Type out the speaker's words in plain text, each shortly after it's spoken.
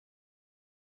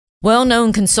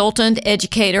Well-known consultant,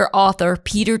 educator, author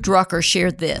Peter Drucker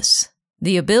shared this.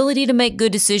 The ability to make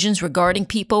good decisions regarding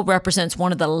people represents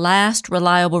one of the last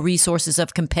reliable resources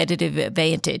of competitive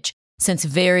advantage, since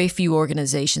very few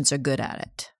organizations are good at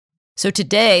it. So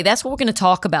today, that's what we're going to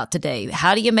talk about today.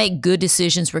 How do you make good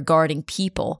decisions regarding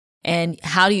people, and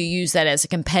how do you use that as a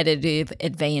competitive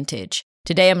advantage?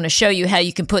 Today, I'm going to show you how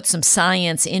you can put some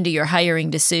science into your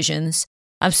hiring decisions.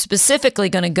 I'm specifically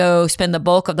going to go spend the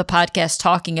bulk of the podcast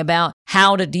talking about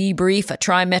how to debrief a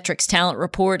TriMetrix talent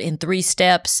report in 3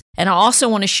 steps. And I also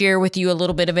want to share with you a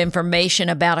little bit of information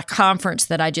about a conference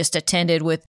that I just attended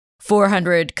with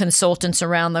 400 consultants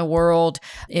around the world.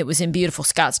 It was in beautiful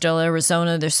Scottsdale,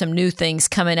 Arizona. There's some new things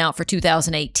coming out for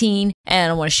 2018,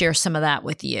 and I want to share some of that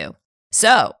with you.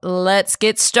 So let's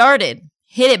get started.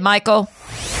 Hit it, Michael.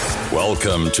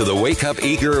 Welcome to the Wake Up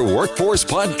Eager Workforce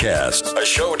Podcast, a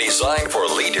show designed for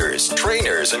leaders,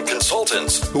 trainers, and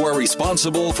consultants who are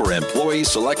responsible for employee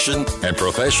selection and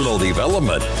professional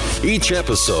development. Each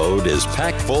episode is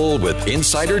packed full with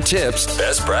insider tips,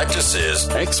 best practices,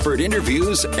 expert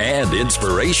interviews, and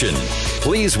inspiration.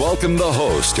 Please welcome the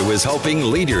host who is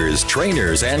helping leaders,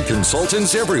 trainers, and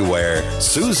consultants everywhere,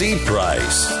 Susie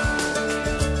Price.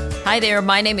 Hi there,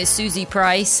 my name is Susie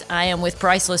Price. I am with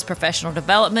Priceless Professional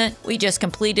Development. We just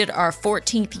completed our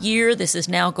 14th year. This is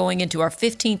now going into our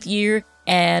 15th year,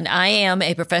 and I am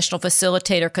a professional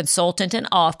facilitator, consultant, and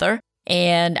author.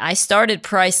 And I started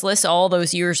Priceless all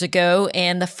those years ago,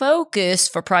 and the focus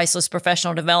for Priceless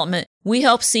Professional Development, we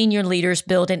help senior leaders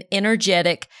build an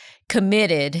energetic,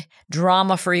 committed,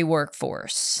 drama-free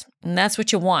workforce. And that's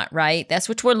what you want, right? That's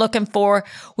what we're looking for.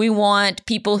 We want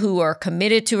people who are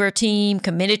committed to our team,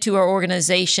 committed to our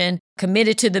organization,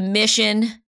 committed to the mission.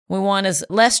 We want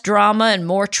less drama and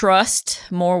more trust,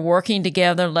 more working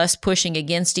together, less pushing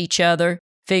against each other,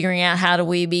 figuring out how do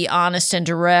we be honest and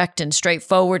direct and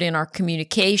straightforward in our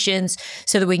communications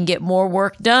so that we can get more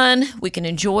work done, we can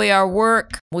enjoy our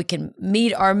work, we can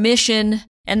meet our mission.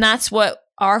 And that's what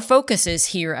our focus is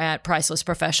here at Priceless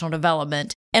Professional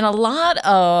Development. And a lot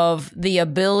of the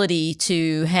ability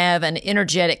to have an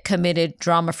energetic, committed,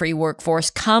 drama-free workforce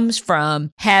comes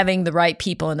from having the right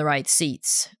people in the right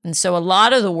seats. And so a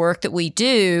lot of the work that we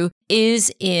do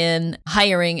is in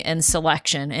hiring and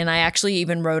selection. And I actually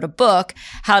even wrote a book,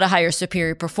 How to Hire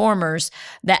Superior Performers,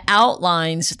 that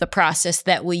outlines the process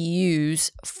that we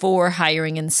use for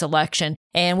hiring and selection.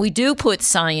 And we do put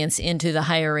science into the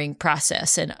hiring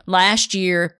process. And last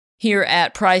year here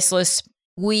at Priceless,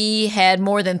 we had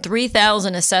more than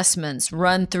 3,000 assessments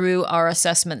run through our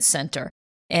assessment center.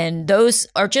 And those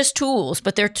are just tools,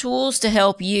 but they're tools to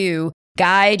help you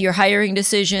guide your hiring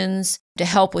decisions, to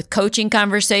help with coaching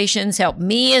conversations, help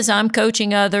me as I'm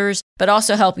coaching others, but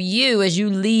also help you as you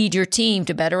lead your team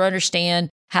to better understand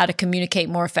how to communicate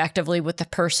more effectively with the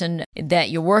person that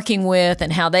you're working with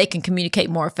and how they can communicate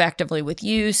more effectively with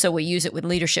you. So we use it with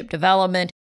leadership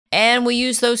development, and we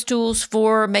use those tools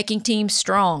for making teams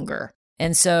stronger.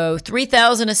 And so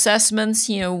 3,000 assessments,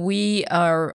 we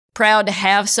are proud to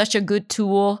have such a good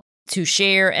tool to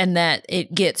share and that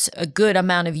it gets a good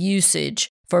amount of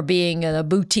usage for being a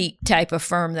boutique type of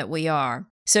firm that we are.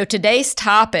 So today's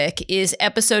topic is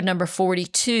episode number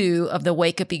 42 of the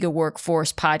Wake Up Eager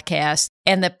Workforce podcast.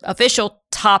 And the official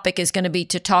topic is going to be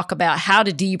to talk about how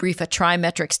to debrief a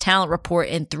TriMetrix talent report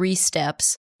in 3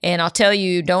 steps. And I'll tell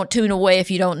you, don't tune away if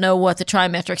you don't know what the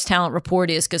TriMetrix talent report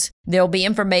is, because there'll be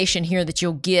information here that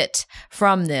you'll get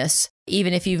from this,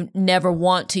 even if you never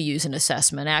want to use an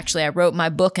assessment. Actually, I wrote my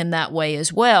book in that way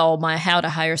as well, my How to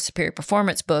Hire Superior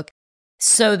Performance book,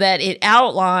 so that it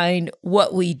outlined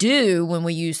what we do when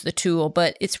we use the tool.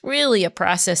 But it's really a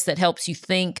process that helps you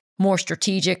think more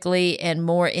strategically and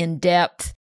more in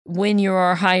depth when you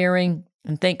are hiring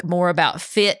and think more about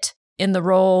fit in the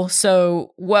role.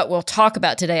 So what we'll talk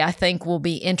about today, I think, will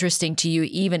be interesting to you,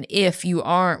 even if you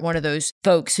aren't one of those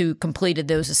folks who completed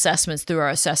those assessments through our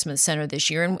assessment center this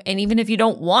year, and even if you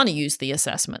don't want to use the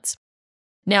assessments.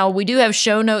 Now, we do have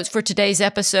show notes for today's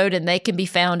episode, and they can be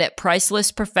found at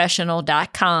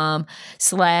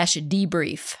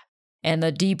pricelessprofessional.com/debrief. And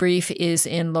the debrief is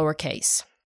in lowercase.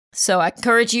 So I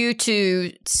encourage you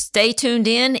to stay tuned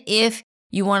in if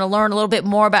you want to learn a little bit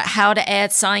more about how to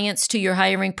add science to your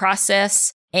hiring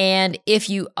process. And if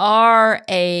you are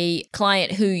a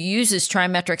client who uses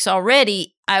TriMetrix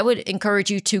already, I would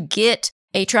encourage you to get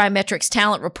a TriMetrix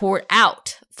talent report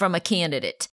out from a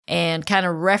candidate and kind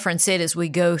of reference it as we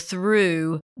go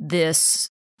through this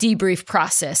debrief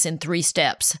process in 3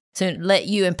 steps. So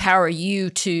empower you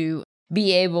to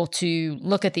be able to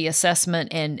look at the assessment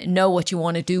and know what you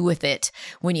want to do with it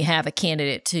when you have a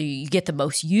candidate to get the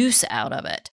most use out of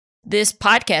it. This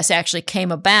podcast actually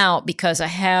came about because I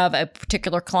have a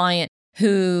particular client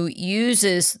who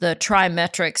uses the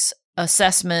TriMetrix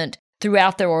assessment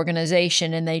throughout their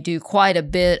organization, and they do quite a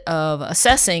bit of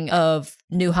assessing of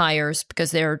new hires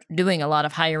because they're doing a lot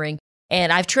of hiring.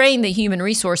 And I've trained the human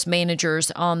resource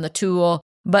managers on the tool,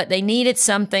 but they needed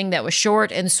something that was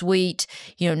short and sweet,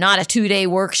 not a 2-day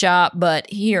workshop, but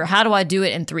here, how do I do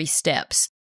it in 3 steps?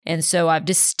 And so I've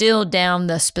distilled down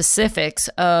the specifics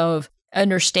of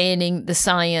understanding the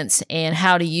science and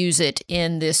how to use it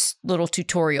in this little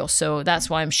tutorial. So that's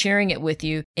why I'm sharing it with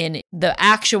you. And the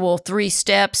actual 3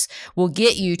 steps will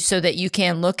get you so that you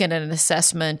can look at an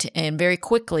assessment and very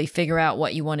quickly figure out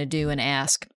what you want to do and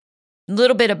ask. A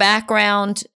little bit of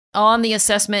background on the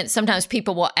assessment. Sometimes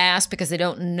people will ask because they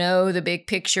don't know the big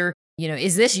picture.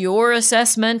 Is this your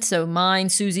assessment? So mine,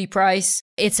 Susie Price,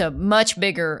 it's a much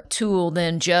bigger tool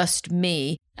than just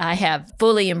me. I have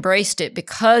fully embraced it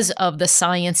because of the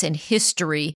science and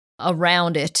history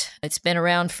around it. It's been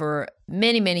around for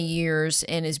many, many years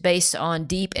and is based on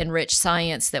deep and rich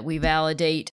science that we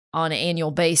validate on an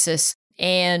annual basis.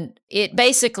 And it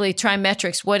basically,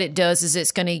 TriMetrix, what it does is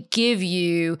it's going to give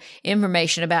you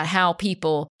information about how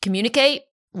people communicate,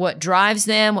 what drives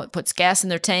them, what puts gas in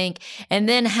their tank, and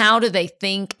then how do they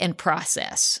think and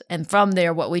process. And from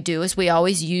there, what we do is we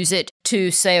always use it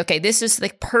to say, okay, this is the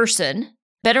person,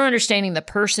 better understanding the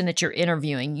person that you're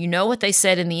interviewing. You know what they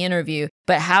said in the interview,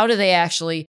 but how do they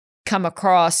actually come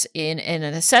across in an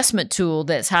assessment tool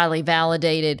that's highly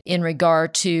validated in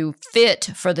regard to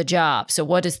fit for the job? So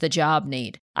what does the job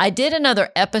need? I did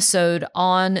another episode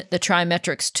on the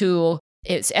TriMetrix tool.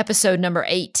 It's episode number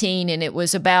 18, and it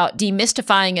was about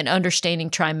demystifying and understanding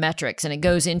TriMetrix, and it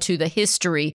goes into the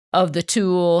history of the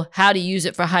tool, how to use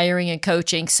it for hiring and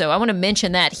coaching. So I want to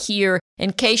mention that here.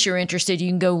 In case you're interested, you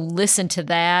can go listen to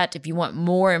that if you want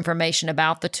more information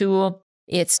about the tool.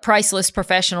 It's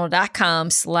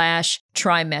pricelessprofessional.com/TriMetrix,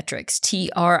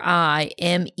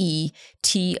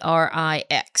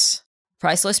 TriMetrix,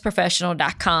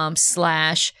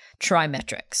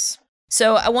 pricelessprofessional.com/TriMetrix.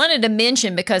 So I wanted to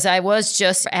mention, because I was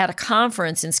just at a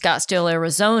conference in Scottsdale,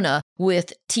 Arizona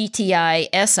with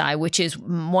TTISI, which is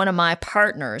one of my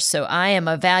partners. So I am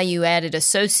a value-added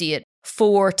associate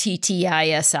for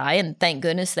TTISI, and thank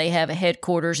goodness they have a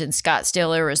headquarters in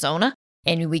Scottsdale, Arizona.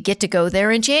 And we get to go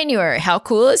there in January. How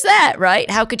cool is that,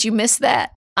 right? How could you miss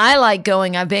that? I like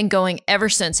going. I've been going ever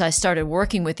since I started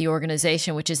working with the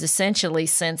organization, which is essentially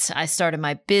since I started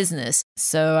my business.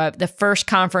 So the first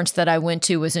conference that I went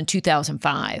to was in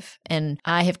 2005. And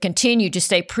I have continued to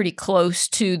stay pretty close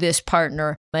to this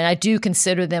partner. And I do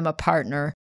consider them a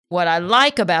partner. What I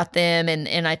like about them,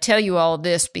 and I tell you all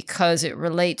this because it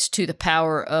relates to the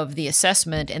power of the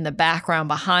assessment and the background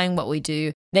behind what we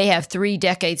do. They have 3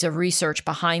 decades of research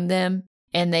behind them,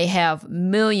 and they have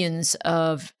millions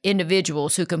of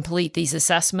individuals who complete these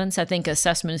assessments. I think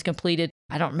assessment is completed,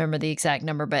 I don't remember the exact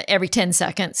number, but every 10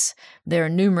 seconds. There are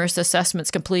numerous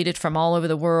assessments completed from all over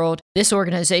the world. This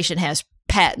organization has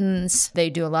patents. They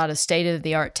do a lot of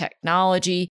state-of-the-art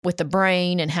technology with the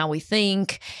brain and how we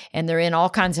think, and they're in all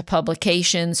kinds of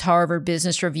publications, Harvard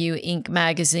Business Review, Inc.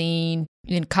 magazine,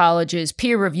 in colleges,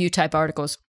 peer review type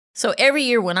articles. So every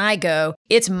year when I go,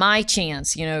 it's my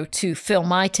chance, to fill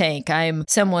my tank. I'm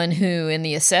someone who, in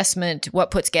the assessment, what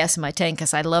puts gas in my tank,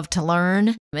 because I love to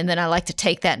learn. And then I like to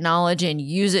take that knowledge and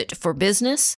use it for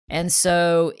business. And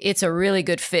so it's a really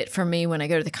good fit for me when I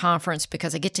go to the conference,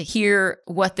 because I get to hear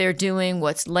what they're doing,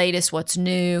 what's latest, what's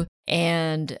new.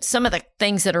 And some of the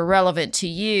things that are relevant to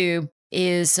you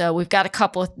is we've got a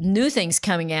couple of new things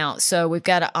coming out. So we've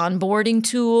got an onboarding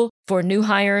tool for new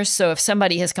hires. So if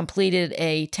somebody has completed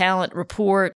a talent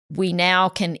report, we now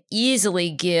can easily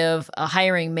give a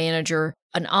hiring manager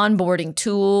an onboarding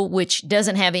tool, which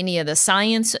doesn't have any of the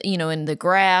science, and the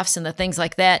graphs and the things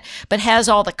like that, but has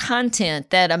all the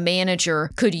content that a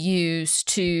manager could use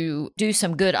to do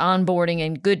some good onboarding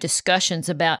and good discussions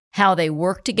about how they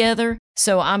work together.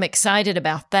 So I'm excited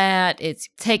about that. It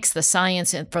takes the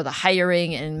science for the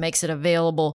hiring and makes it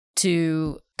available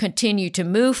to continue to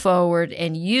move forward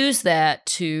and use that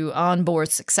to onboard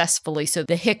successfully. So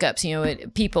the hiccups,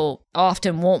 people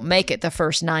often won't make it the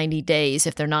first 90 days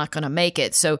if they're not going to make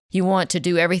it. So you want to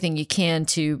do everything you can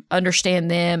to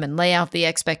understand them and lay out the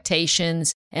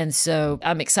expectations. And so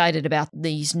I'm excited about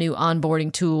these new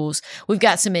onboarding tools. We've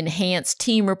got some enhanced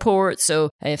team reports. So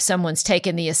if someone's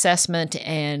taken the assessment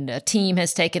and a team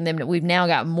has taken them, we've now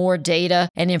got more data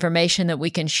and information that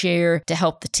we can share to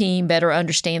help the team better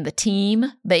understand the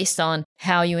team based on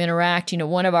how you interact.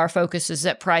 One of our focuses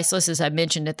at Priceless, as I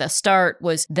mentioned at the start,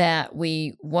 was that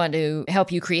we want to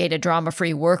help you create a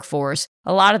drama-free workforce.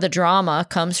 A lot of the drama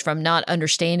comes from not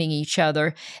understanding each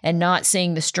other and not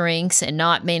seeing the strengths and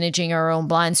not managing our own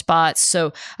blind spots.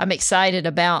 So I'm excited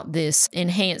about this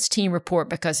enhanced team report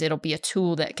because it'll be a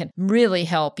tool that can really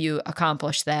help you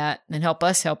accomplish that and help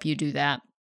us help you do that.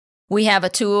 We have a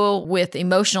tool with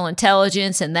emotional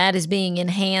intelligence, and that is being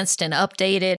enhanced and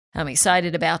updated. I'm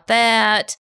excited about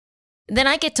that. Then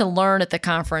I get to learn at the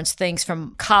conference things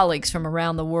from colleagues from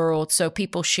around the world. So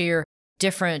people share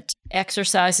different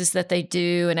exercises that they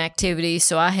do and activities.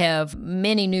 So I have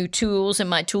many new tools in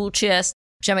my tool chest,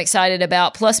 which I'm excited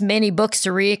about, plus many books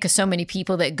to read because so many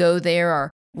people that go there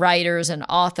are writers and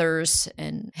authors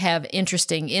and have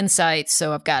interesting insights.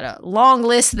 So I've got a long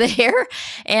list there,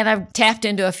 and I've tapped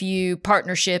into a few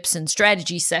partnerships and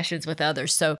strategy sessions with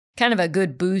others. So kind of a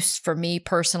good boost for me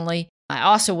personally. I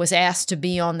also was asked to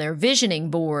be on their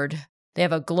visioning board. They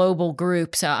have a global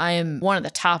group, so I am one of the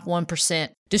top 1%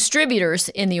 distributors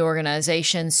in the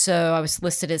organization. So I was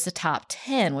listed as the top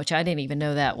 10, which I didn't even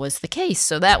know that was the case.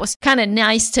 So that was kind of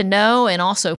nice to know, and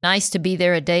also nice to be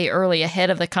there a day early ahead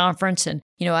of the conference. And,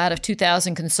 out of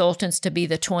 2,000 consultants, to be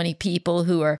the 20 people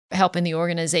who are helping the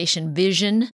organization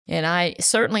vision. And I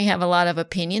certainly have a lot of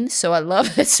opinions. So I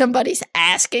love that somebody's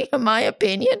asking my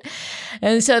opinion.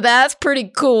 And so that's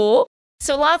pretty cool.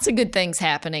 So lots of good things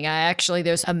happening.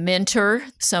 There's a mentor,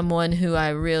 someone who I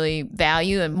really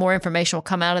value, and more information will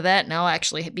come out of that. And I'll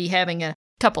actually be having a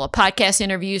couple of podcast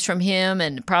interviews from him,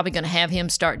 and probably going to have him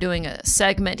start doing a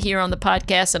segment here on the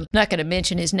podcast. I'm not going to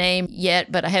mention his name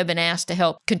yet, but I have been asked to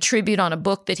help contribute on a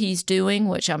book that he's doing,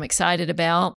 which I'm excited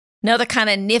about. Another kind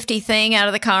of nifty thing out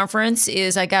of the conference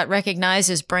is I got recognized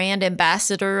as Brand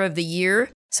Ambassador of the Year.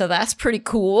 So that's pretty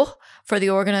cool for the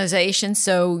organization.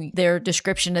 So their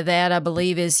description of that, I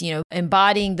believe, is,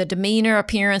 embodying the demeanor,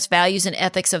 appearance, values, and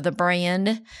ethics of the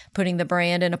brand, putting the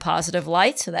brand in a positive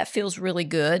light. So that feels really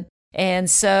good. And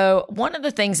so one of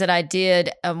the things that I did,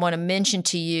 I want to mention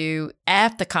to you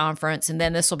at the conference, and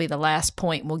then this will be the last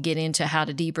point, we'll get into how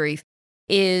to debrief,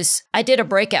 is I did a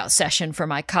breakout session for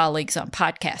my colleagues on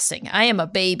podcasting. I am a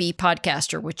baby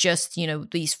podcaster with just,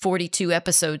 these 42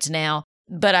 episodes now,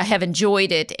 but I have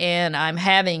enjoyed it, and I'm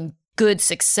having good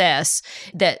success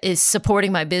that is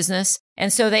supporting my business.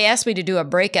 And so they asked me to do a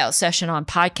breakout session on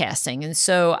podcasting. And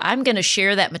so I'm going to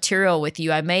share that material with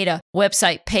you. I made a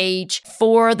website page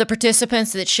for the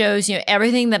participants that shows,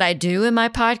 everything that I do in my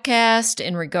podcast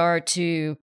in regard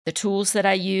to the tools that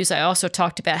I use. I also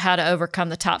talked about how to overcome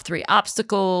the top 3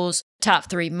 obstacles, top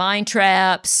 3 mind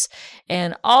traps,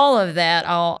 and all of that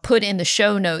I'll put in the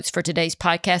show notes for today's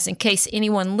podcast in case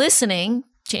anyone listening,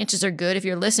 chances are good if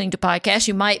you're listening to podcasts,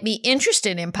 you might be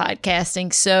interested in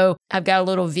podcasting. So I've got a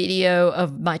little video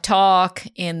of my talk,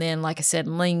 and then, like I said,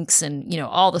 links and,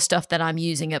 all the stuff that I'm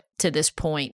using up to this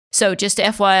point. So just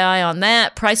FYI on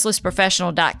that,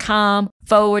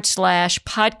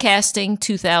 pricelessprofessional.com/podcasting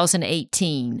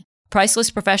 2018.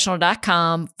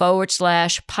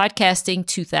 pricelessprofessional.com/podcasting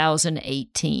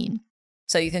 2018.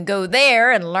 So you can go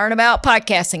there and learn about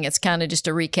podcasting. It's kind of just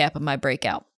a recap of my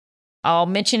breakout. I'll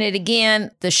mention it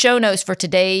again. The show notes for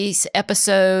today's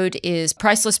episode is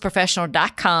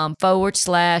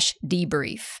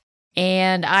pricelessprofessional.com/debrief.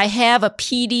 And I have a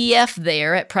PDF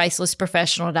there at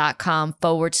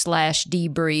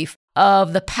pricelessprofessional.com/debrief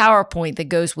of the PowerPoint that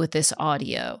goes with this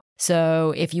audio.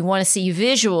 So if you want to see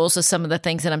visuals of some of the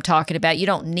things that I'm talking about, you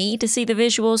don't need to see the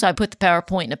visuals. I put the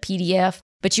PowerPoint in a PDF,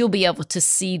 but you'll be able to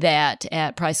see that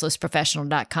at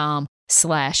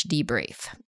pricelessprofessional.com/debrief.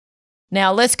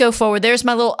 Now let's go forward. There's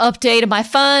my little update of my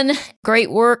fun,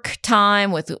 great work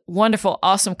time with wonderful,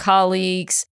 awesome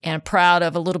colleagues, and I'm proud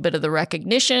of a little bit of the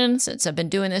recognition since I've been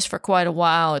doing this for quite a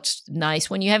while. It's nice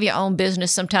when you have your own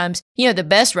business. Sometimes, the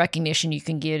best recognition you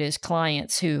can get is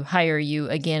clients who hire you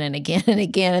again and again and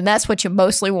again, and that's what you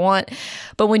mostly want.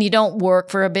 But when you don't work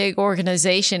for a big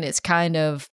organization, it's kind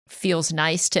of feels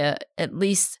nice to, at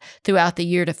least throughout the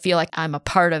year, to feel like I'm a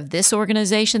part of this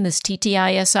organization, this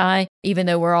TTISI, even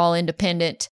though we're all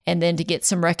independent. And then to get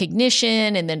some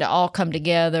recognition and then to all come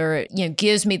together,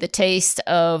 gives me the taste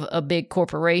of a big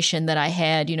corporation that I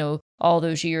had, all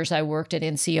those years I worked at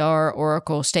NCR,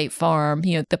 Oracle, State Farm,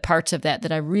 the parts of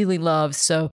that I really love.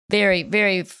 So very,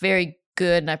 very, very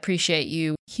good. And I appreciate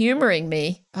you humoring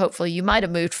me. Hopefully you might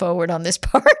have moved forward on this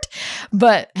part,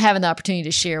 but having the opportunity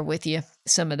to share with you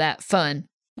some of that fun.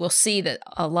 We'll see that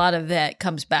a lot of that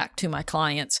comes back to my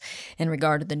clients in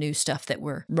regard to the new stuff that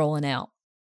we're rolling out.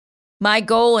 My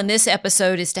goal in this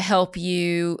episode is to help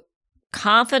you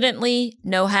confidently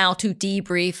know how to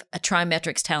debrief a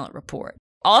TriMetrix talent report.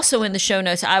 Also in the show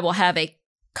notes, I will have a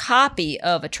copy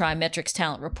of a TriMetrix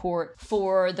talent report.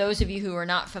 For those of you who are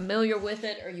not familiar with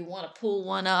it or you want to pull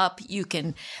one up, you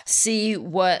can see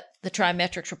what the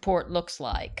TriMetrix report looks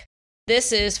like.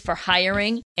 This is for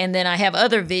hiring, and then I have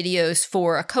other videos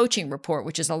for a coaching report,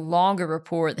 which is a longer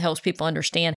report that helps people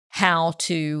understand how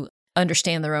to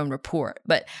understand their own report.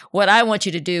 But what I want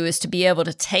you to do is to be able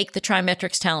to take the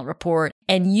TriMetrix talent report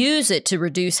and use it to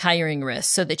reduce hiring risk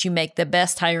so that you make the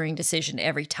best hiring decision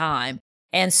every time.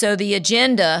 And so the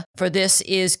agenda for this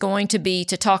is going to be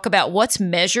to talk about what's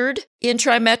measured in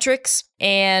TriMetrix,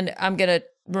 and I'm going to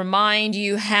remind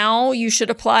you how you should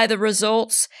apply the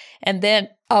results, and then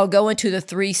I'll go into the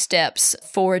 3 steps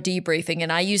for debriefing.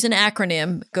 And I use an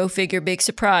acronym, go figure, big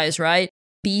surprise, right?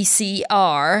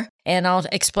 BCR, and I'll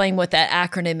explain what that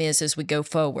acronym is as we go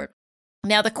forward.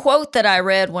 Now, the quote that I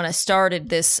read when I started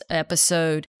this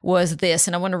episode was this,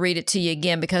 and I want to read it to you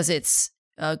again because it's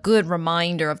a good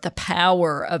reminder of the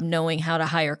power of knowing how to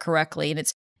hire correctly. And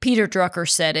it's Peter Drucker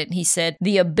said it, and he said,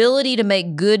 "The ability to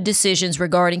make good decisions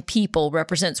regarding people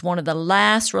represents one of the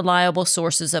last reliable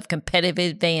sources of competitive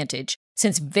advantage,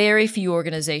 since very few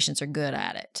organizations are good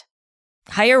at it."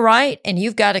 Hire right, and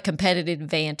you've got a competitive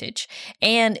advantage.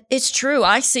 And it's true.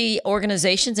 I see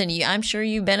organizations, and I'm sure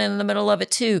you've been in the middle of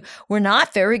it too. We're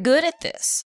not very good at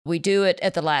this. We do it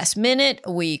at the last minute.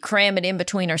 We cram it in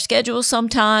between our schedules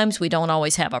sometimes. We don't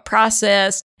always have a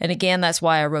process. And again, that's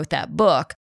why I wrote that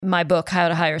book, my book, How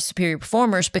to Hire Superior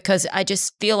Performers, because I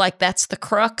just feel like that's the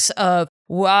crux of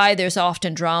why there's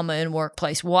often drama in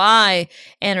workplace, why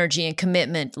energy and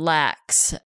commitment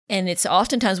lacks. And it's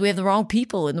oftentimes we have the wrong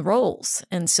people in the roles.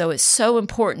 And so it's so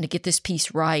important to get this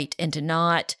piece right and to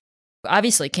not,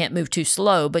 obviously can't move too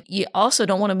slow, but you also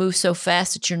don't want to move so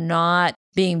fast that you're not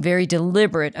being very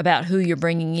deliberate about who you're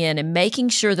bringing in and making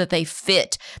sure that they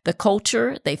fit the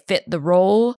culture, they fit the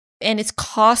role. And it's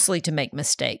costly to make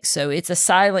mistakes. So it's a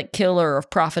silent killer of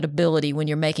profitability when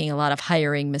you're making a lot of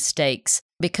hiring mistakes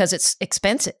because it's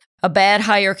expensive. A bad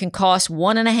hire can cost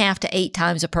 1.5 to 8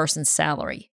 times a person's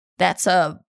salary. That's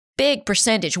a big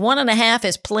percentage. 1.5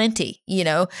 is plenty,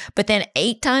 but then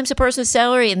 8 times a person's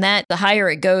salary, and that the higher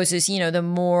it goes is, the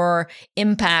more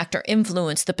impact or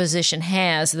influence the position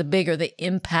has, the bigger the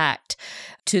impact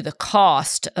to the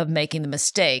cost of making the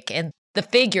mistake. And the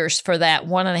figures for that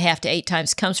 1.5 to 8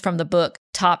 times comes from the book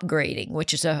Top Grading,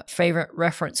 which is a favorite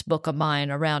reference book of mine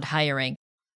around hiring.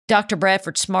 Dr.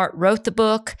 Bradford Smart wrote the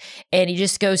book, and he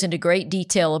just goes into great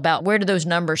detail about where do those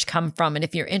numbers come from. And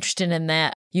if you're interested in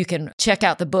that, you can check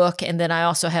out the book. And then I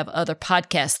also have other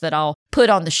podcasts that I'll put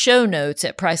on the show notes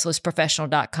at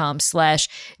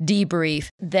pricelessprofessional.com/debrief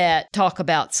that talk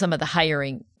about some of the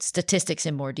hiring statistics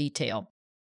in more detail.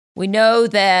 We know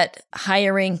that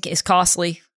hiring is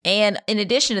costly. And in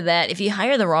addition to that, if you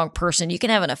hire the wrong person, you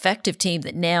can have an effective team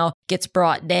that now gets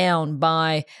brought down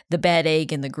by the bad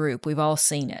egg in the group. We've all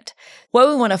seen it. What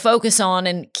we want to focus on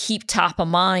and keep top of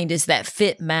mind is that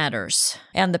fit matters.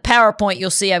 And the PowerPoint, you'll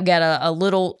see I've got a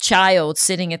little child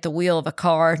sitting at the wheel of a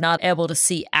car, not able to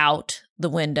see out the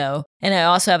window. And I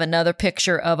also have another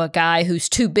picture of a guy who's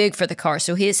too big for the car.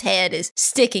 So his head is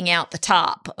sticking out the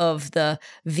top of the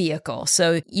vehicle.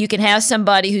 So you can have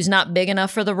somebody who's not big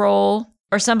enough for the role,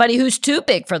 or somebody who's too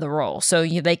big for the role. So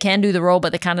they can do the role,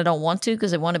 but they kind of don't want to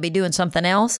because they want to be doing something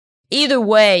else. Either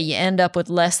way, you end up with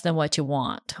less than what you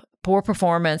want. Poor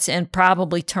performance and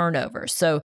probably turnover.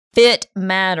 So fit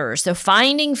matters. So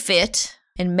finding fit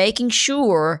and making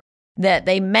sure that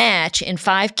they match in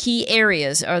 5 key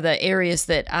areas are the areas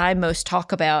that I most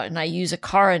talk about, and I use a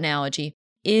car analogy,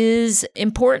 is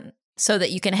important so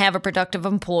that you can have a productive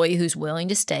employee who's willing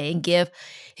to stay and give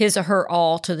his or her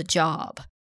all to the job.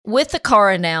 With the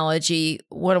car analogy,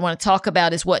 what I want to talk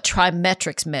about is what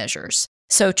TriMetrix measures.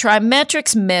 So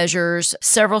TriMetrix measures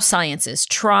several sciences.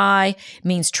 Tri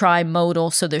means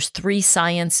trimodal, so there's 3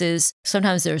 sciences.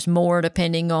 Sometimes there's more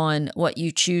depending on what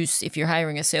you choose. If you're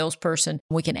hiring a salesperson,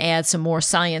 we can add some more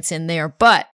science in there.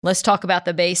 But let's talk about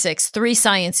the basics. 3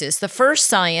 sciences. The first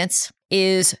science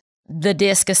is the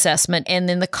DISC assessment, and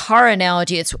then the car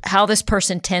analogy, it's how this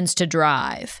person tends to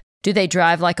drive. Do they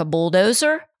drive like a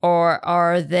bulldozer, or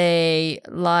are they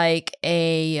like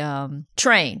a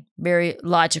train? Very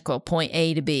logical, point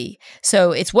A to B.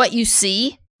 So it's what you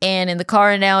see, and in the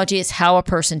car analogy, it's how a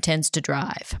person tends to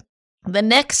drive. The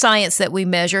next science that we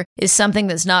measure is something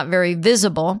that's not very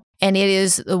visible, and it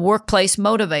is the workplace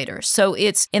motivator. So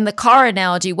it's, in the car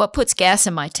analogy, what puts gas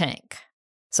in my tank?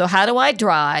 So how do I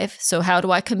drive? So how do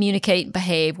I communicate and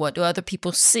behave? What do other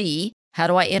people see? How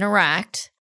do I interact?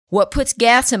 What puts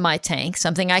gas in my tank?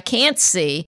 Something I can't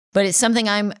see, but it's something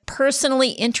I'm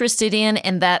personally interested in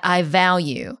and that I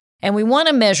value. And we want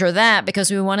to measure that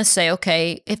because we want to say,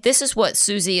 okay, if this is what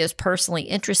Susie is personally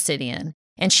interested in,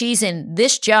 and she's in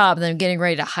this job that I'm getting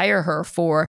ready to hire her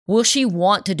for, will she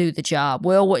want to do the job?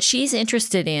 Will what she's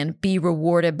interested in be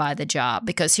rewarded by the job?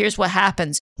 Because here's what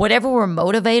happens. Whatever we're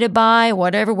motivated by,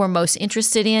 whatever we're most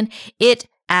interested in, it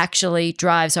actually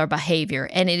drives our behavior,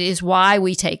 and it is why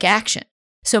we take action.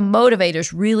 So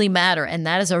motivators really matter, and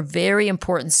that is a very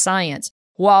important science.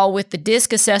 While with the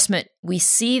DISC assessment, we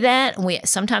see that, and we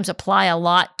sometimes apply a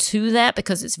lot to that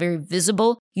because it's very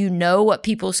visible. You know what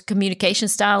people's communication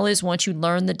style is once you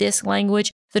learn the DISC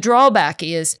language. The drawback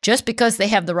is just because they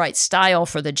have the right style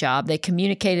for the job, they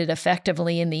communicated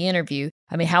effectively in the interview.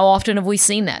 I mean, how often have we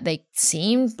seen that? They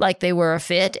seemed like they were a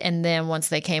fit, and then once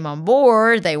they came on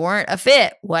board, they weren't a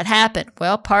fit. What happened?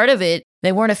 Well, part of it,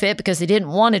 they weren't a fit because they didn't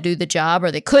want to do the job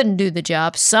or they couldn't do the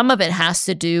job. Some of it has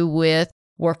to do with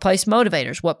workplace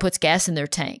motivators, what puts gas in their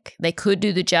tank. They could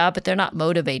do the job, but they're not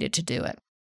motivated to do it.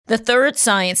 The third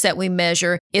science that we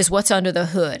measure is what's under the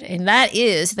hood. And that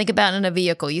is, think about in a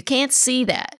vehicle. You can't see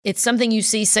that. It's something you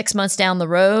see 6 months down the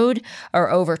road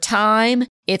or over time.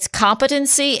 It's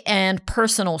competency and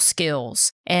personal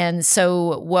skills. And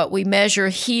so what we measure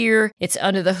here, it's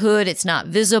under the hood. It's not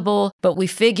visible, but we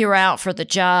figure out for the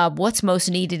job what's most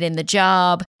needed in the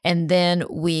job. And then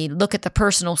we look at the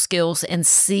personal skills and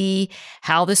see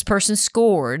how this person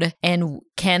scored and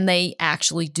can they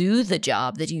actually do the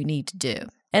job that you need to do.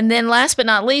 And then last but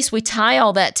not least, we tie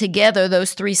all that together,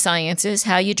 those three sciences,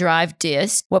 how you drive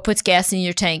DISC, what puts gas in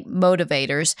your tank,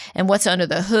 motivators, and what's under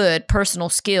the hood, personal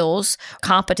skills,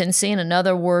 competency, and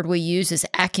another word we use is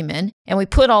acumen. And we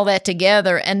put all that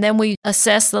together, and then we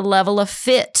assess the level of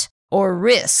fit or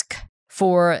risk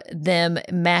for them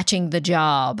matching the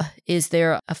job. Is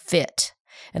there a fit?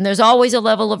 And there's always a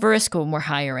level of risk when we're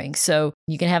hiring. So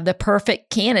you can have the perfect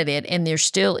candidate and there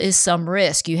still is some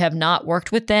risk. You have not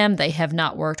worked with them. They have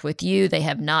not worked with you. They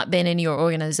have not been in your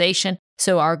organization.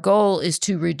 So our goal is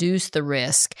to reduce the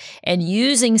risk. And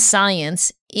using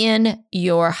science in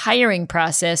your hiring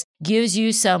process gives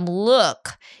you some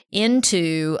look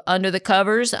into under the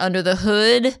covers, under the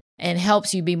hood, and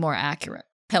helps you be more accurate.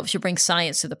 Helps you bring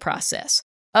science to the process.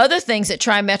 Other things that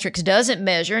TriMetrix doesn't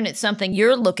measure, and it's something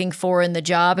you're looking for in the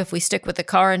job, if we stick with the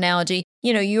car analogy,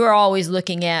 you're always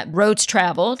looking at roads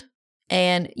traveled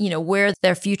and, where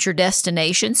their future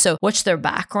destination. So what's their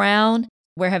background?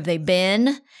 Where have they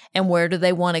been? And where do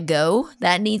they want to go?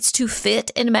 That needs to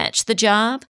fit and match the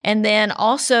job. And then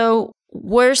also,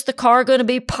 where's the car going to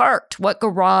be parked? What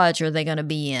garage are they going to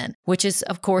be in? Which is,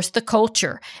 of course, the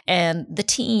culture and the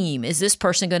team. Is this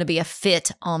person going to be a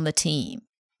fit on the team?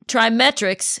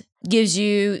 TriMetrix gives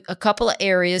you a couple of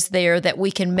areas there that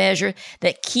we can measure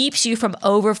that keeps you from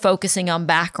over-focusing on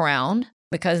background,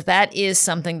 because that is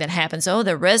something that happens. Oh,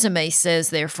 their resume says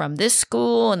they're from this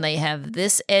school and they have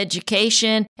this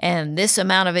education and this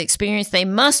amount of experience. They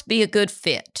must be a good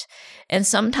fit. And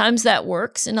sometimes that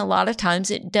works, and a lot of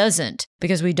times it doesn't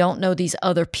because we don't know these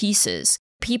other pieces.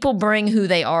 People bring who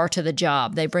they are to the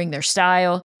job. They bring their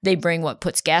style. They bring what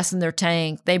puts gas in their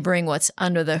tank. They bring what's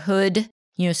under the hood.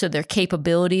 So their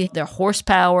capability, their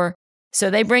horsepower. So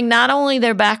they bring not only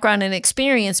their background and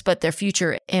experience, but their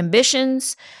future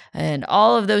ambitions, and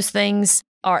all of those things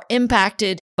are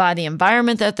impacted by the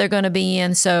environment that they're going to be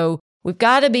in. So we've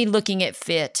got to be looking at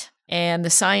fit, and the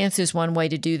science is one way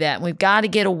to do that. And we've got to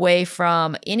get away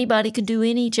from anybody can do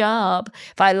any job.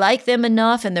 If I like them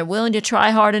enough and they're willing to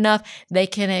try hard enough, they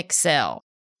can excel.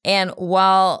 And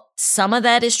while some of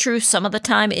that is true some of the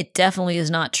time, it definitely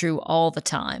is not true all the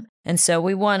time. And so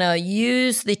we want to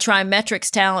use the TriMetrix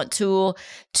talent tool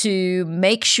to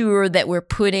make sure that we're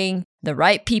putting the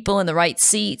right people in the right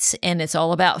seats, and it's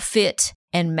all about fit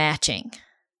and matching.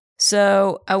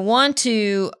 So I want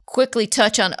to quickly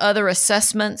touch on other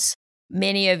assessments.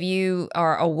 Many of you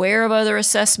are aware of other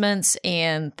assessments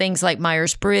and things like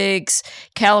Myers-Briggs,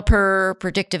 Caliper,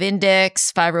 Predictive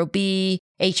Index, 50B,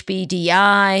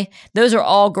 HBDI. Those are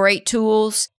all great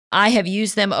tools. I have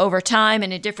used them over time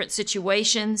and in different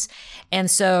situations.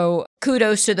 And so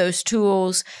kudos to those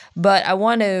tools. But I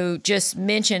want to just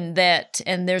mention that,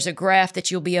 and there's a graph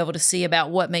that you'll be able to see about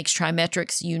what makes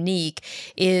TriMetrix unique,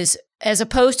 is as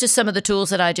opposed to some of the tools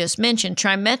that I just mentioned,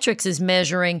 TriMetrix is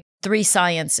measuring three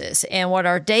sciences. And what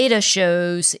our data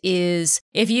shows is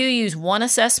if you use one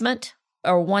assessment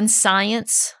or one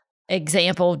science,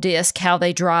 example, DISC, how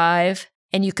they drive,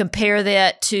 and you compare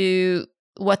that to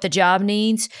what the job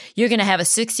needs, you're going to have a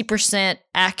 60%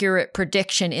 accurate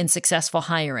prediction in successful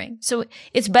hiring. So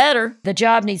it's better. The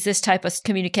job needs this type of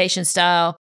communication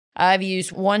style. I've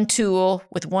used one tool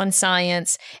with one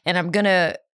science, and I'm going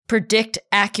to predict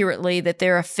accurately that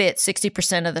they're a fit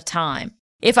 60% of the time.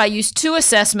 If I use 2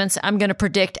 assessments, I'm going to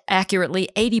predict accurately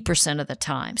 80% of the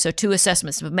time. So 2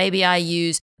 assessments, but maybe I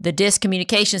use the DISC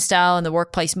communication style and the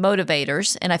workplace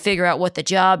motivators, and I figure out what the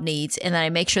job needs, and then I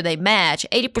make sure they match.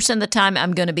 80% of the time,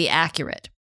 I'm going to be accurate.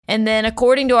 And then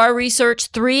according to our research,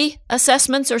 3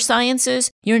 assessments or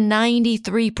sciences, you're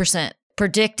 93%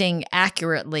 predicting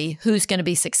accurately who's going to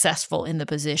be successful in the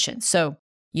position. So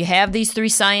you have these 3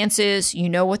 sciences, you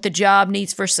know what the job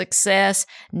needs for success.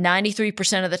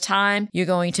 93% of the time, you're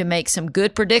going to make some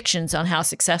good predictions on how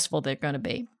successful they're going to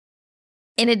be.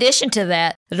 In addition to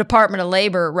that, the Department of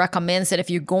Labor recommends that if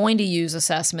you're going to use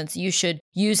assessments, you should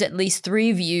use at least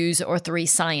 3 views or 3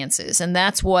 sciences. And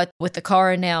that's what, with the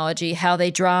car analogy, how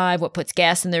they drive, what puts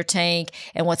gas in their tank,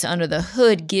 and what's under the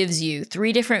hood gives you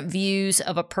 3 different views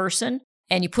of a person.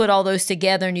 And you put all those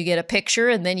together and you get a picture,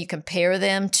 and then you compare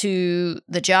them to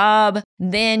the job.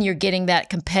 Then you're getting that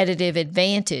competitive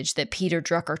advantage that Peter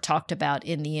Drucker talked about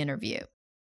in the interview.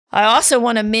 I also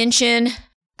want to mention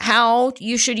how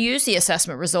you should use the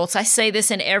assessment results. I say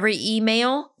this in every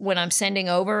email when I'm sending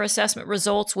over assessment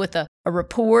results with a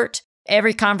report.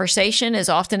 Every conversation, as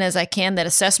often as I can, that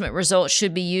assessment results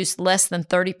should be used less than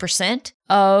 30%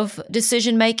 of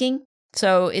decision making.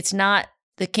 So it's not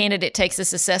the candidate takes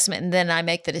this assessment and then I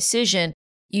make the decision.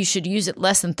 You should use it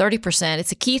less than 30%.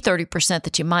 It's a key 30%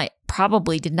 that you might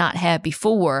probably did not have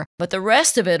before, but the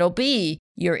rest of it will be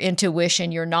your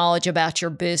intuition, your knowledge about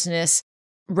your business,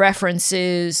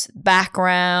 references,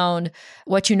 background,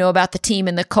 what you know about the team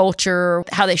and the culture,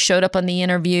 how they showed up on the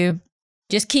interview.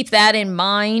 Just keep that in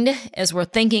mind as we're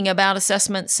thinking about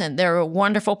assessments, and they're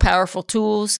wonderful, powerful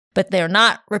tools, but they're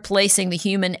not replacing the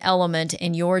human element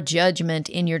in your judgment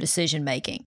in your decision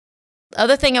making. The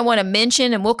other thing I want to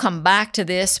mention, and we'll come back to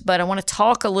this, but I want to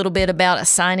talk a little bit about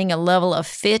assigning a level of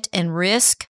fit and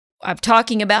risk. I'm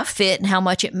talking about fit and how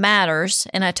much it matters,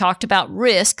 and I talked about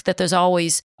risk, that there's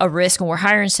always a risk when we're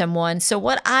hiring someone. So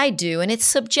what I do, and it's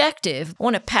subjective, I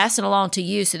want to pass it along to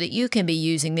you so that you can be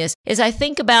using this, is I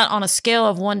think about on a scale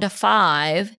of 1 to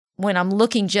 5, when I'm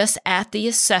looking just at the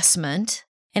assessment,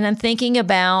 and I'm thinking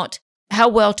about how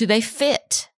well do they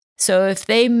fit. So if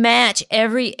they match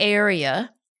every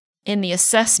area in the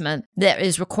assessment that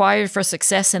is required for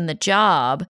success in the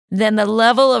job, then the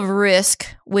level of risk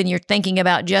when you're thinking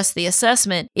about just the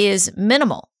assessment is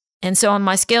minimal. And so on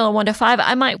my scale of 1 to 5,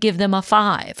 I might give them a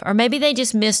 5. Or maybe they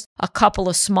just missed a couple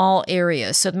of small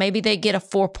areas. So maybe they get a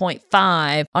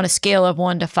 4.5 on a scale of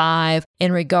 1 to 5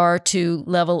 in regard to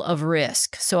level of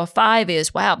risk. So a 5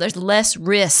 is, wow, there's less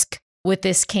risk with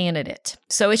this candidate.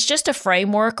 So it's just a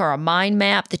framework or a mind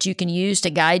map that you can use to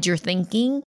guide your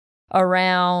thinking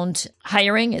around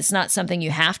hiring. It's not something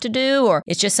you have to do, or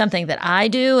it's just something that I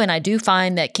do. And I do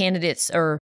find that candidates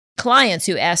or clients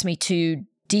who ask me to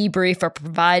debrief or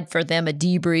provide for them a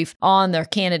debrief on their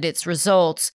candidates'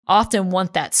 results often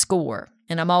want that score.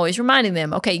 And I'm always reminding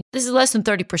them, okay, this is less than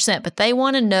 30%, but they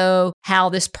want to know how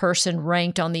this person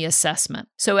ranked on the assessment.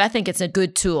 So I think it's a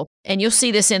good tool. And you'll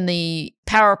see this in the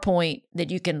PowerPoint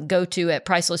that you can go to at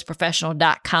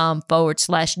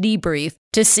pricelessprofessional.com/debrief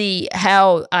to see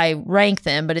how I rank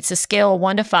them. But it's a scale of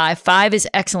 1 to 5. 5 is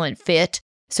excellent fit.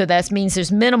 So that means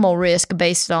there's minimal risk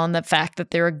based on the fact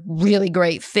that they're a really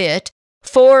great fit.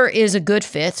 4 is a good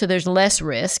fit, so there's less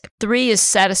risk. 3 is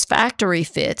satisfactory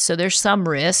fit, so there's some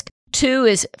risk. 2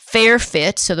 is fair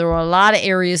fit, so there were a lot of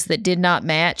areas that did not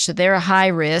match, so they're a high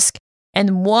risk.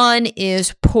 And 1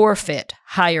 is poor fit,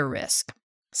 higher risk.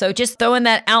 So just throwing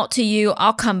that out to you,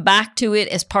 I'll come back to it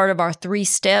as part of our 3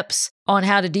 steps on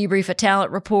how to debrief a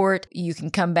talent report. You can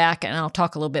come back and I'll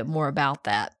talk a little bit more about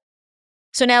that.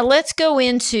 So now let's go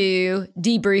into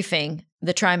debriefing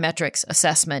the TriMetrix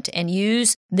assessment and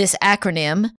use this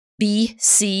acronym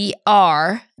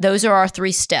BCR. Those are our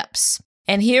 3 steps.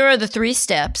 And here are the 3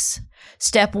 steps.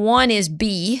 Step 1 is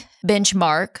B,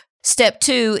 benchmark. Step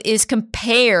 2 is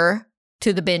compare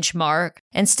to the benchmark.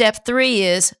 And step 3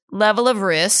 is level of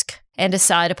risk and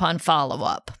decide upon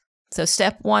follow-up. So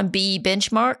step 1B,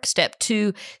 benchmark. Step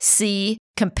 2C,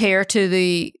 compare to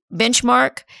the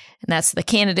benchmark. And that's the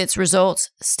candidate's results.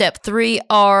 Step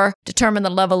 3R, determine the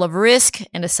level of risk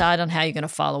and decide on how you're going to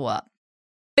follow up.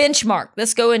 Benchmark.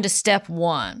 Let's go into step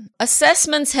 1.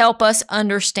 Assessments help us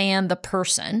understand the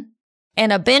person,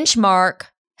 and a benchmark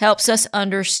helps us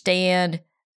understand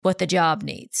what the job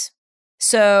needs.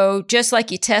 So just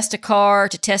like you test a car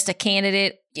to test a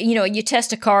candidate, you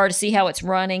test a car to see how it's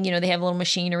running. They have a little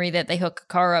machinery that they hook a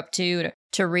car up to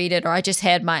read it. Or I just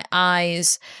had my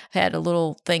eyes, had a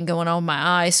little thing going on in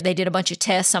my eyes. So they did a bunch of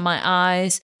tests on my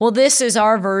eyes. Well, this is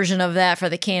our version of that for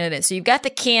the candidate. So you've got the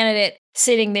candidate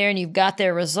sitting there and you've got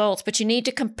their results, but you need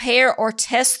to compare or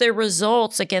test their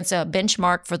results against a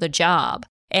benchmark for the job.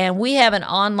 And we have an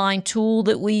online tool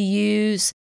that we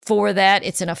use for that.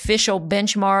 It's an official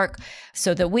benchmark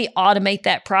so that we automate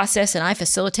that process and I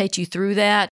facilitate you through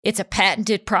that. It's a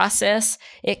patented process.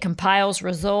 It compiles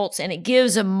results and it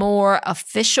gives a more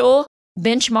official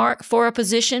benchmark for a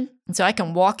position. And so I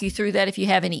can walk you through that if you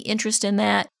have any interest in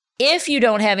that. If you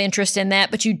don't have interest in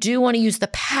that, but you do want to use the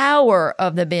power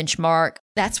of the benchmark,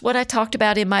 that's what I talked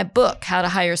about in my book, How to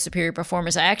Hire Superior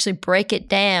Performers. I actually break it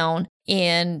down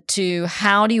into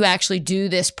how do you actually do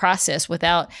this process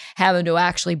without having to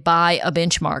actually buy a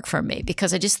benchmark from me,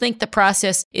 because I just think the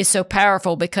process is so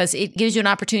powerful because it gives you an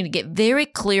opportunity to get very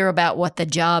clear about what the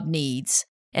job needs.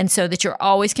 And so that you're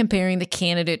always comparing the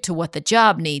candidate to what the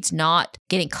job needs, not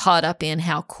getting caught up in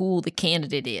how cool the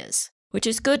candidate is. Which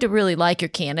is good to really like your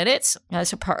candidates.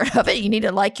 That's a part of it. You need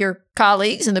to like your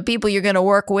colleagues and the people you're going to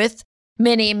work with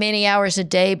many, many hours a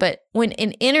day. But when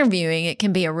in interviewing, it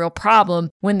can be a real problem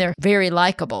when they're very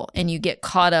likable and you get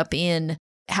caught up in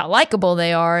how likable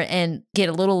they are and get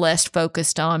a little less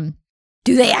focused on,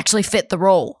 do they actually fit the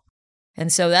role?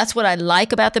 And so that's what I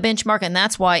like about the benchmark. And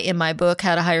that's why in my book,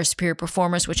 How to Hire Superior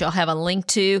Performers, which I'll have a link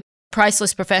to,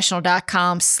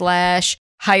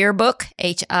 pricelessprofessional.com/hirebook,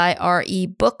 HIRE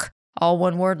book. All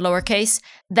one word, lowercase.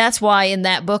 That's why in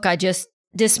that book, I just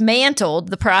dismantled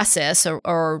the process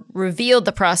or revealed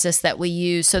the process that we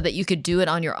use so that you could do it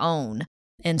on your own.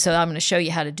 And so I'm going to show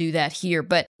you how to do that here.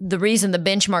 But the reason the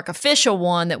benchmark official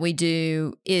one that we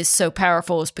do is so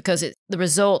powerful is because the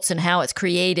results and how it's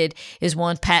created is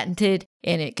one patented,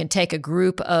 and it can take a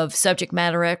group of subject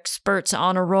matter experts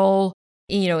on a role,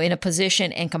 in a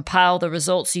position and compile the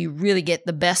results so you really get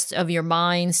the best of your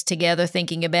minds together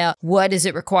thinking about what does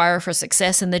it require for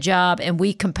success in the job. And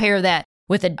we compare that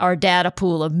with our data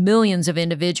pool of millions of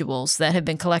individuals that have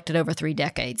been collected over 3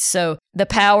 decades. So the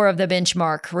power of the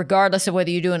benchmark, regardless of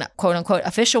whether you do an quote unquote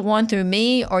official one through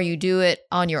me or you do it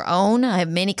on your own. I have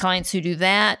many clients who do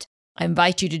that. I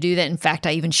invite you to do that. In fact,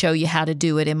 I even show you how to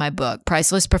do it in my book,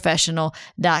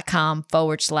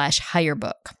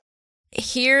 pricelessprofessional.com/hirebook.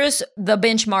 Here's the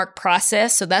benchmark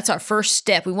process. So that's our first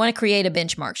step. We want to create a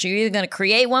benchmark. So you're either going to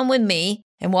create one with me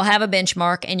and we'll have a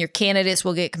benchmark and your candidates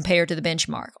will get compared to the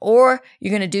benchmark, or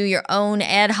you're going to do your own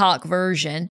ad hoc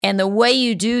version. And the way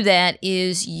you do that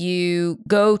is you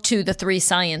go to the 3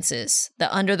 sciences,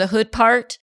 the under the hood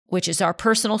part, which is our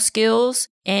personal skills.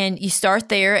 And you start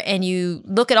there and you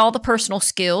look at all the personal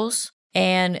skills.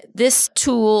 And this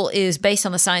tool is based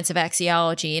on the science of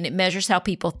axiology, and it measures how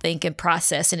people think and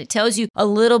process. And it tells you a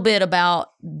little bit about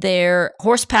their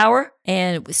horsepower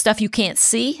and stuff you can't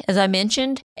see, as I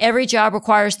mentioned. Every job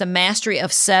requires the mastery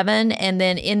of 7. And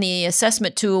then in the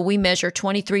assessment tool, we measure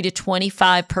 23 to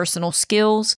 25 personal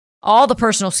skills. All the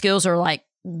personal skills are like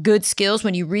good skills.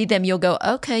 When you read them, you'll go,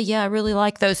 okay, yeah, I really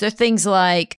like those. They're things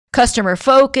like customer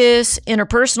focus,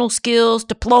 interpersonal skills,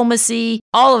 diplomacy,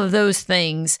 all of those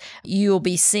things you'll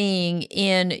be seeing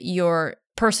in your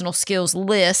personal skills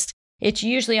list. It's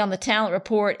usually on the talent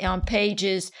report on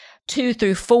pages 2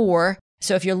 through 4.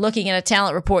 So if you're looking at a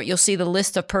talent report, you'll see the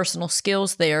list of personal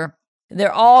skills there.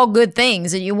 They're all good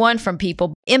things that you want from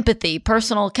people. Empathy,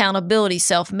 personal accountability,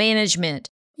 self-management.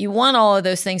 You want all of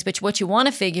those things, but what you want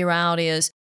to figure out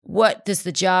is, what does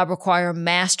the job require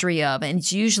mastery of? And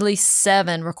it's usually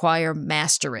 7 require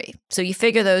mastery. So you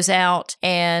figure those out.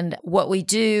 And what we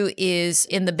do is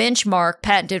in the benchmark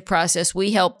patented process,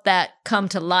 we help that come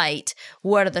to light.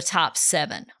 What are the top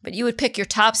 7? But you would pick your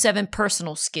top 7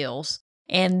 personal skills.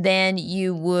 And then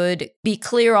you would be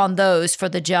clear on those for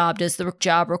the job. Does the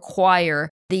job require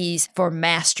these for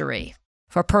mastery,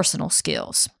 for personal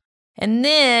skills? And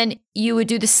then you would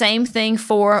do the same thing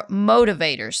for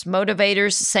motivators.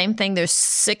 Motivators, same thing. There's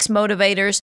 6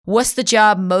 motivators. What's the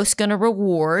job most going to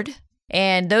reward?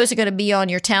 And those are going to be on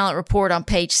your talent report on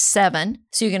page 7.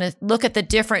 So you're going to look at the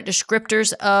different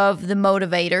descriptors of the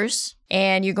motivators,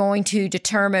 and you're going to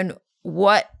determine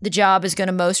what the job is going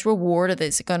to most reward.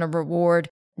 Is it going to reward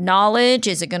knowledge?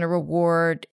 Is it going to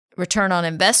reward return on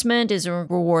investment? Is it going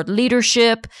to reward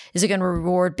leadership? Is it going to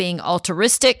reward being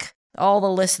altruistic? All the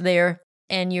lists there,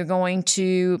 and you're going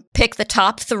to pick the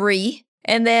top 3.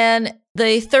 And then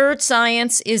the third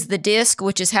science is the DISC,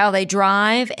 which is how they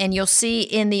drive. And you'll see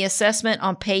in the assessment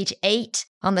on page 8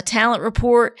 on the talent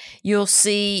report, you'll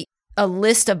see a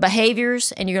list of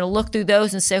behaviors, and you're going to look through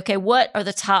those and say, okay, what are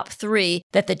the top 3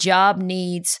 that the job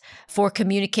needs for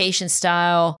communication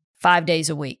style 5 days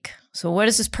a week? So what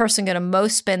is this person going to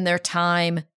most spend their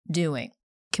time doing?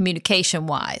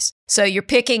 communication-wise. So you're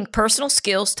picking personal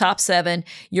skills, top 7.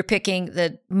 You're picking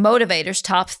the motivators,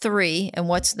 top 3, and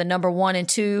what's the number 1 and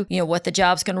 2, what the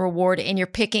job's going to reward. And you're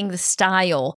picking the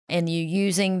style, and you're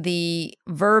using the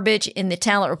verbiage in the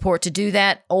talent report to do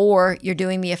that, or you're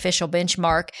doing the official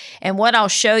benchmark. And what I'll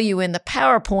show you in the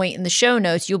PowerPoint in the show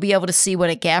notes, you'll be able to see what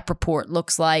a gap report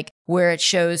looks like, where it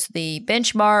shows the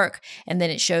benchmark, and then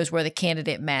it shows where the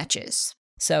candidate matches.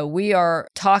 So we are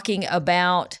talking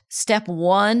about step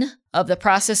 1 of the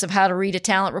process of how to read a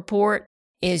talent report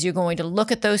is you're going to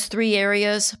look at those 3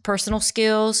 areas: personal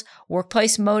skills,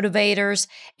 workplace motivators,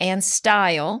 and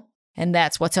style. And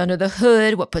that's what's under the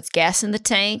hood, what puts gas in the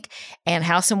tank, and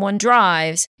how someone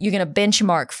drives. You're going to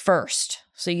benchmark first.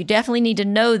 So you definitely need to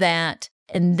know that.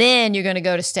 And then you're going to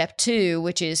go to step 2,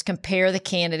 which is compare the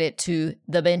candidate to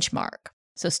the benchmark.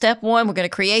 So step 1, we're going to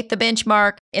create the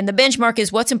benchmark. And the benchmark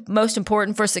is what's most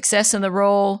important for success in the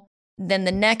role. Then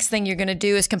the next thing you're going to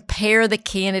do is compare the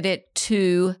candidate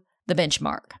to the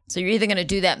benchmark. So you're either going to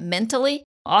do that mentally.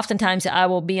 Oftentimes I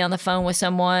will be on the phone with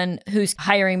someone whose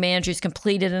hiring manager has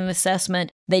completed an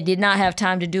assessment. They did not have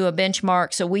time to do a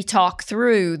benchmark. So we talk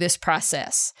through this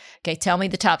process. Okay, tell me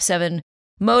the top 7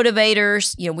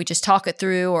 motivators. We just talk it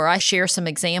through, or I share some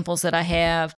examples that I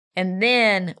have. And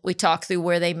then we talk through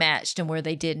where they matched and where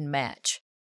they didn't match.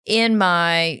 In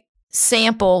my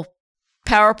sample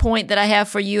PowerPoint that I have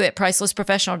for you at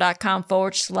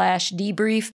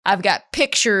pricelessprofessional.com/debrief, I've got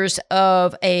pictures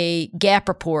of a gap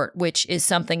report, which is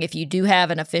something, if you do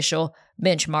have an official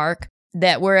benchmark,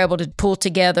 that we're able to pull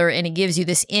together, and it gives you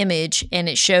this image, and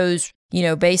it shows,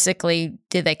 basically,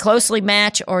 did they closely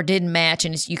match or didn't match?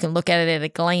 And you can look at it at a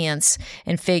glance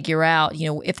and figure out,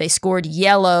 if they scored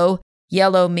yellow.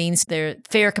 Yellow means they're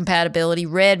fair compatibility.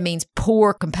 Red means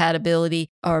poor compatibility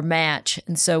or match.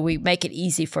 And so we make it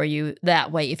easy for you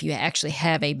that way if you actually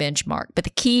have a benchmark. But the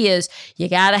key is you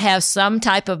got to have some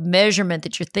type of measurement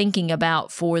that you're thinking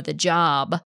about for the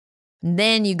job. And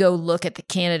then you go look at the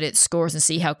candidate scores and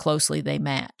see how closely they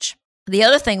match. The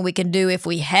other thing we can do if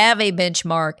we have a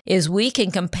benchmark is we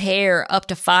can compare up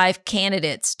to 5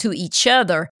 candidates to each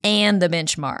other and the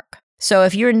benchmark. So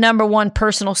if your number 1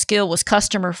 personal skill was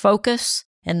customer focus,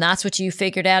 and that's what you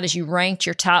figured out as you ranked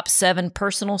your top 7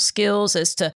 personal skills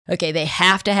as to, okay, they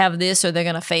have to have this or they're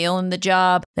going to fail in the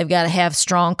job. They've got to have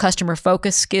strong customer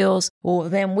focus skills. Well,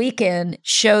 then we can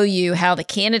show you how the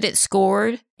candidate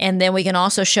scored, and then we can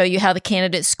also show you how the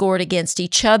candidate scored against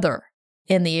each other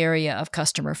in the area of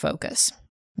customer focus.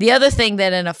 The other thing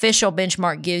that an official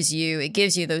benchmark gives you, it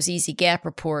gives you those easy gap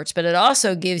reports, but it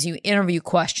also gives you interview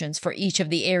questions for each of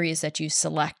the areas that you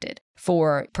selected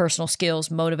for personal skills,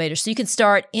 motivators. So you can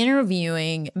start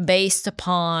interviewing based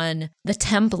upon the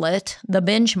template, the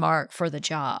benchmark for the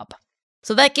job.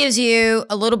 So that gives you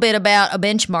a little bit about a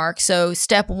benchmark. So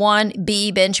step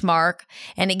 1B, benchmark,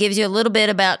 and it gives you a little bit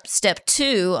about step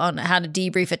 2 on how to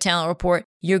debrief a talent report.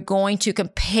 You're going to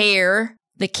compare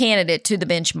the candidate to the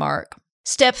benchmark.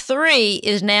 Step 3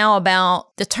 is now about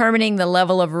determining the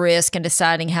level of risk and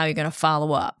deciding how you're going to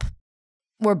follow up.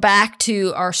 We're back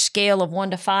to our scale of 1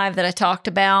 to 5 that I talked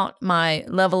about, my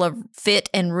level of fit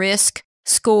and risk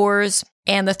scores,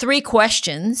 and the 3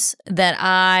 questions that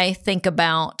I think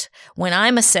about when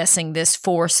I'm assessing this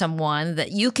for someone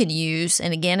that you can use.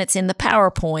 And again, it's in the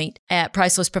PowerPoint at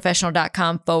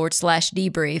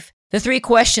pricelessprofessional.com/debrief. The 3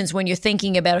 questions when you're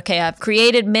thinking about, okay, I've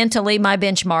created mentally my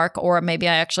benchmark, or maybe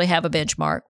I actually have a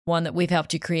benchmark, one that we've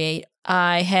helped you create.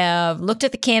 I have looked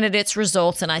at the candidates'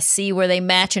 results and I see where they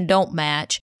match and don't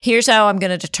match. Here's how I'm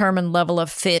going to determine level of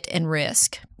fit and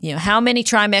risk. How many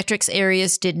TriMetrix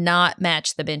areas did not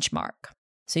match the benchmark?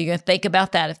 So you're going to think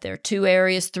about that. If there are 2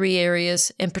 areas, 3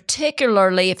 areas, and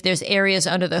particularly if there's areas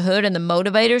under the hood and the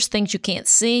motivators, things you can't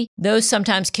see, those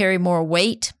sometimes carry more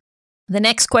weight. The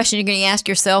next question you're going to ask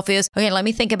yourself is, okay, let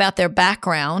me think about their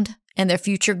background and their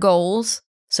future goals.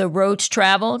 So roads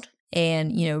traveled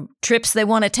and, trips they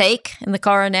want to take in the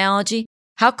car analogy.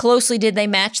 How closely did they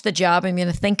match the job? I'm going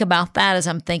to think about that as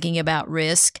I'm thinking about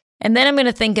risk. And then I'm going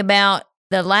to think about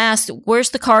the last, where's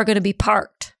the car going to be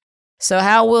parked? So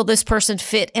how will this person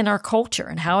fit in our culture?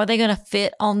 And how are they going to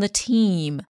fit on the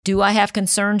team? Do I have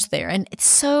concerns there? And it's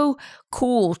so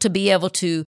cool to be able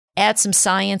to add some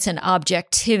science and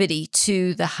objectivity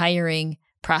to the hiring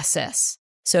process.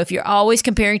 So if you're always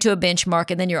comparing to a benchmark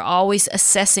and then you're always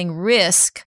assessing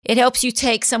risk, it helps you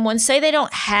take someone, say they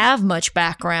don't have much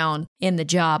background in the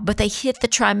job, but they hit the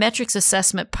TriMetrix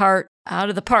assessment part out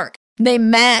of the park. They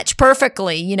match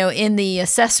perfectly, in the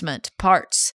assessment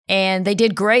parts, and they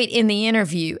did great in the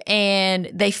interview, and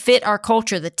they fit our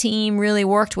culture. The team really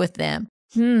worked with them.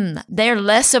 they're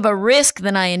less of a risk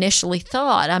than I initially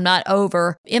thought. I'm not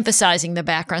overemphasizing the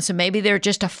background. So maybe they're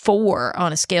just a 4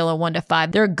 on a scale of 1 to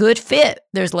 5. They're a good fit.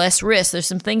 There's less risk. There's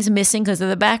some things missing because of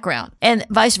the background, and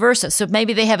vice versa. So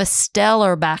maybe they have a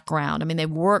stellar background. I mean, they've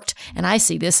worked, and I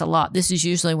see this a lot. This is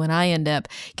usually when I end up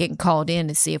getting called in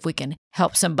to see if we can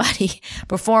help somebody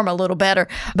perform a little better.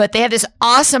 But they have this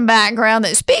awesome background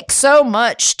that speaks so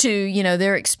much to,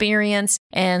 their experience.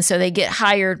 And so they get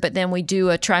hired, but then we do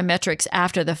a TriMetrix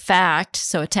after the fact.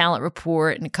 So a talent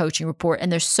report and a coaching report.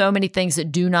 And there's so many things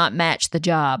that do not match the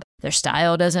job. Their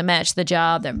style doesn't match the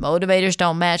job. Their motivators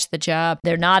don't match the job.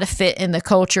 They're not a fit in the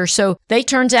culture. So they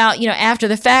turns out, after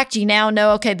the fact, you now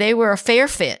know, okay, they were a fair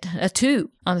fit, a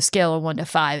 2 on the scale of 1 to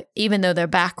 5, even though their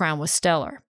background was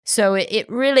stellar. So it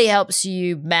really helps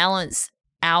you balance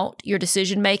out your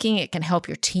decision making. It can help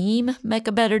your team make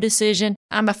a better decision.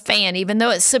 I'm a fan, even though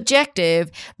it's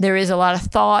subjective, there is a lot of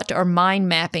thought or mind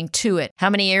mapping to it. How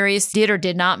many areas did or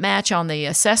did not match on the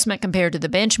assessment compared to the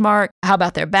benchmark? How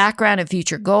about their background and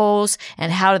future goals?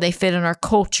 And how do they fit in our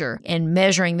culture, and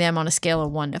measuring them on a scale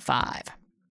of 1 to 5?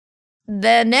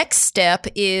 The next step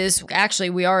is,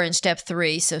 actually, we are in step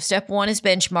 3. So step 1 is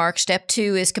benchmark. Step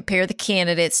 2 is compare the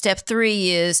candidates. Step 3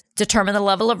 is determine the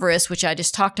level of risk, which I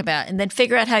just talked about, and then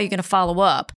figure out how you're going to follow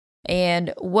up.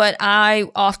 And what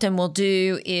I often will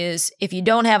do is, if you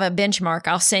don't have a benchmark,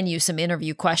 I'll send you some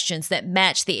interview questions that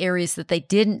match the areas that they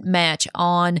didn't match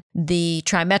on the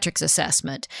TriMetrix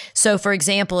assessment. So for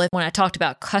example, when I talked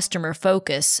about customer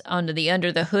focus under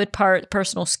the hood part,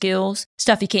 personal skills,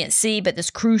 stuff you can't see, but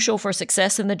that's crucial for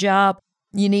success in the job,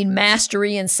 you need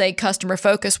mastery in, say, customer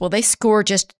focus. Well, they score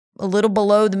just a little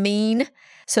below the mean.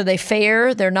 So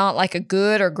they're not like a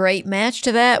good or great match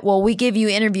to that. Well, we give you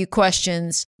interview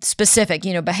questions, specific,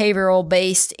 behavioral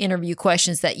based interview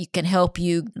questions that you can help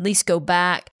you at least go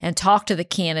back and talk to the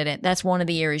candidate. That's one of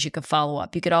the areas you could follow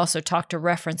up. You could also talk to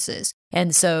references.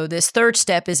 And so this third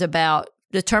step is about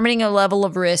determining a level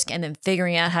of risk and then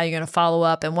figuring out how you're going to follow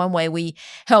up. And one way we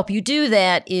help you do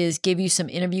that is give you some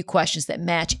interview questions that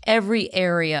match every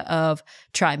area of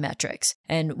TriMetrix.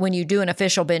 And when you do an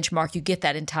official benchmark, you get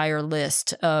that entire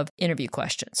list of interview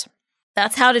questions.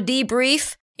 That's how to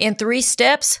debrief in 3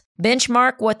 steps.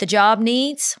 Benchmark what the job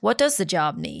needs. What does the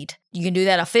job need? You can do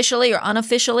that officially or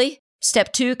unofficially.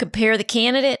 Step 2, compare the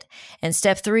candidate. And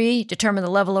step 3, determine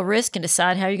the level of risk and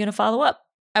decide how you're going to follow up.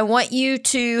 I want you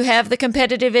to have the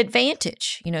competitive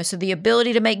advantage, so the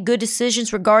ability to make good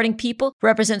decisions regarding people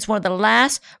represents one of the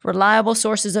last reliable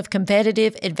sources of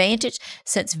competitive advantage,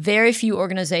 since very few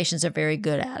organizations are very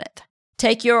good at it.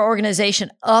 Take your organization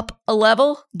up a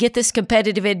level, get this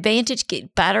competitive advantage,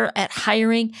 get better at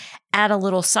hiring, add a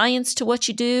little science to what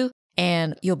you do,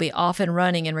 and you'll be off and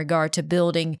running in regard to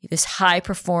building this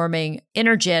high-performing,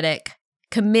 energetic,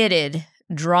 committed,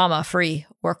 drama-free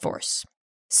workforce.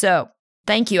 So,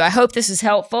 thank you. I hope this is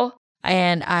helpful,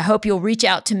 and I hope you'll reach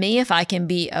out to me if I can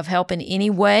be of help in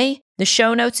any way. The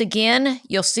show notes, again,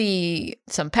 you'll see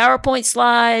some PowerPoint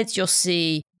slides. You'll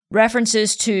see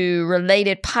references to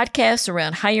related podcasts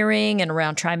around hiring and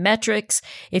around TriMetrix.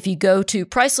 If you go to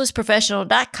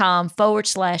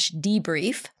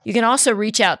pricelessprofessional.com/debrief, you can also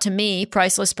reach out to me,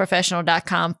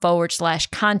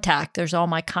 pricelessprofessional.com/contact. There's all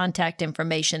my contact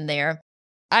information there.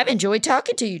 I've enjoyed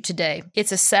talking to you today.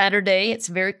 It's a Saturday. It's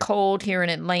very cold here in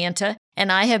Atlanta,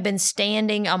 and I have been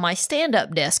standing on my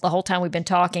stand-up desk the whole time we've been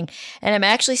talking, and I'm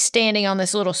actually standing on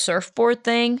this little surfboard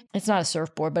thing. It's not a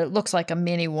surfboard, but it looks like a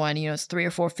mini one. It's 3 or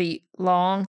 4 feet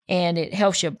long, and it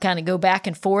helps you kind of go back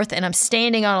and forth, and I'm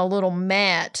standing on a little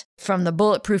mat from the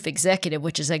Bulletproof Executive,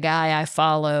 which is a guy I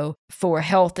follow for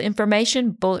health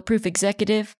information, Bulletproof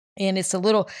Executive, and it's a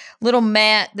little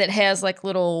mat that has like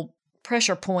little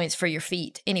pressure points for your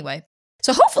feet. Anyway,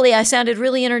 so hopefully I sounded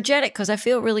really energetic because I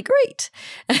feel really great.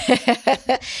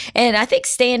 And I think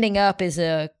standing up is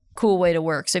a cool way to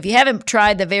work. So if you haven't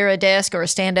tried the Vera desk or a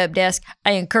stand-up desk,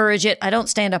 I encourage it. I don't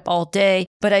stand up all day,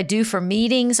 but I do for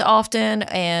meetings often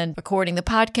and recording the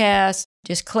podcast,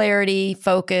 just clarity,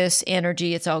 focus,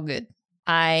 energy. It's all good.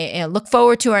 I look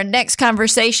forward to our next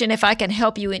conversation. If I can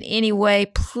help you in any way,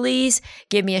 please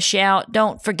give me a shout.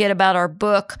 Don't forget about our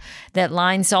book that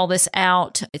lines all this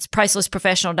out. It's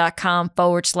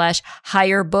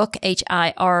pricelessprofessional.com/hire book,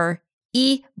 HIRE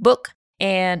book.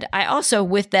 And I also,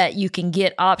 with that, you can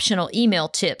get optional email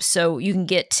tips. So you can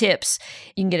get tips.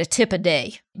 You can get a tip a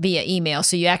day via email.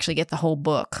 So you actually get the whole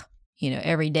book.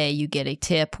 Every day you get a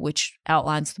tip which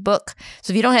outlines the book.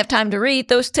 So if you don't have time to read,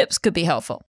 those tips could be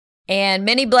helpful. And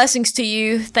many blessings to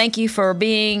you. Thank you for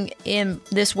being in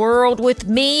this world with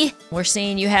me. We're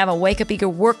seeing you have a Wake Up Eager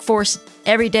workforce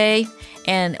every day.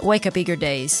 and Wake Up Eager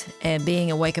days, and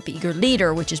being a Wake Up Eager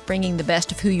leader, which is bringing the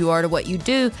best of who you are to what you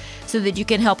do so that you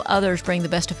can help others bring the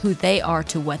best of who they are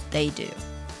to what they do.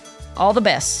 All the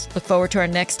best. Look forward to our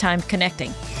next time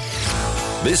connecting.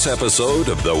 This episode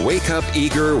of the Wake Up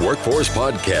Eager Workforce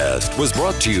Podcast was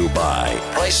brought to you by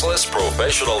Priceless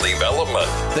Professional Development.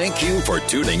 Thank you for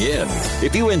tuning in.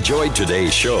 If you enjoyed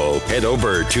today's show, head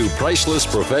over to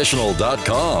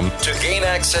pricelessprofessional.com to gain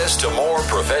access to more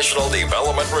professional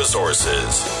development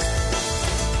resources.